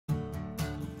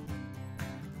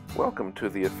Welcome to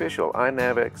the official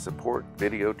iNavX support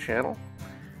video channel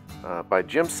by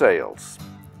Jim Sales.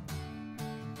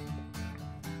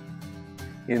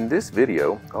 In this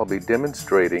video, I'll be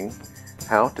demonstrating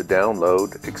how to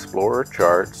download Explorer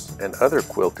charts and other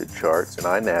quilted charts in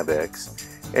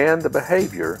iNavX and the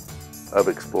behavior of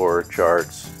Explorer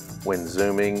charts when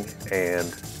zooming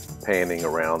and panning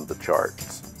around the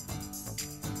charts.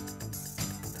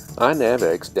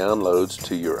 iNavX downloads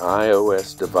to your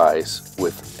iOS device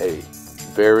with a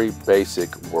very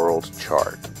basic world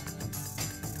chart.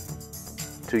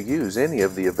 To use any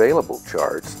of the available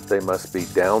charts, they must be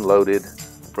downloaded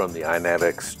from the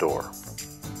iNavX store.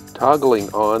 Toggling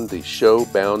on the Show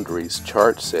Boundaries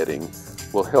chart setting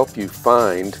will help you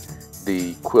find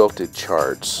the quilted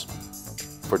charts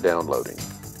for downloading.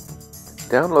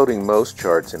 Downloading most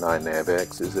charts in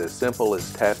iNavX is as simple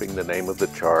as tapping the name of the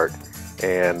chart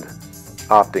and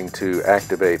opting to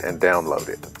activate and download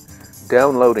it.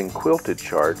 Downloading quilted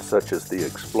charts such as the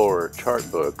Explorer chart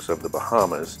books of the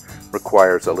Bahamas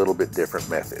requires a little bit different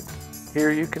method.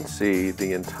 Here you can see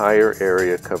the entire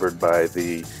area covered by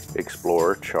the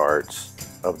Explorer charts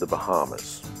of the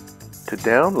Bahamas. To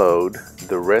download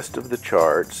the rest of the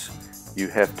charts, you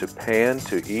have to pan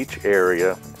to each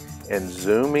area and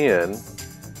zoom in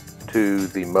to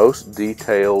the most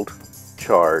detailed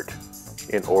chart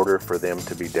in order for them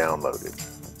to be downloaded.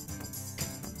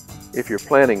 If you're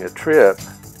planning a trip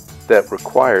that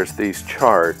requires these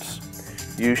charts,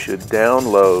 you should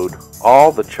download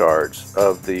all the charts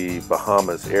of the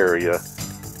Bahamas area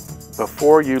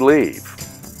before you leave.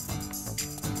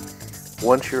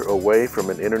 Once you're away from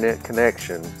an internet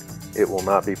connection, it will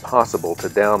not be possible to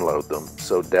download them,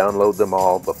 so download them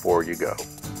all before you go.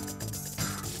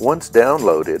 Once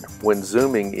downloaded, when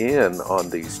zooming in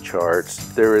on these charts,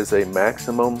 there is a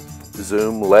maximum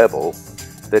zoom level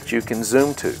that you can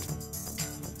zoom to.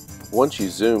 Once you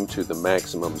zoom to the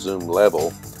maximum zoom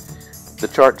level, the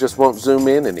chart just won't zoom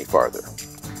in any farther.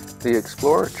 The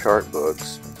Explorer chart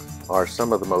books are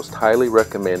some of the most highly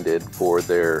recommended for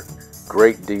their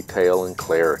great detail and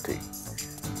clarity.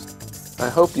 I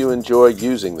hope you enjoy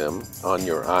using them on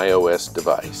your iOS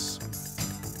device.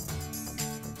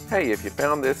 Hey, if you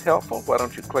found this helpful, why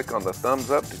don't you click on the thumbs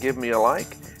up to give me a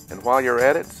like, and while you're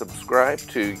at it, subscribe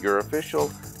to your official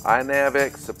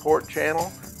iNavX support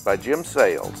channel by Jim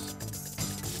Sales.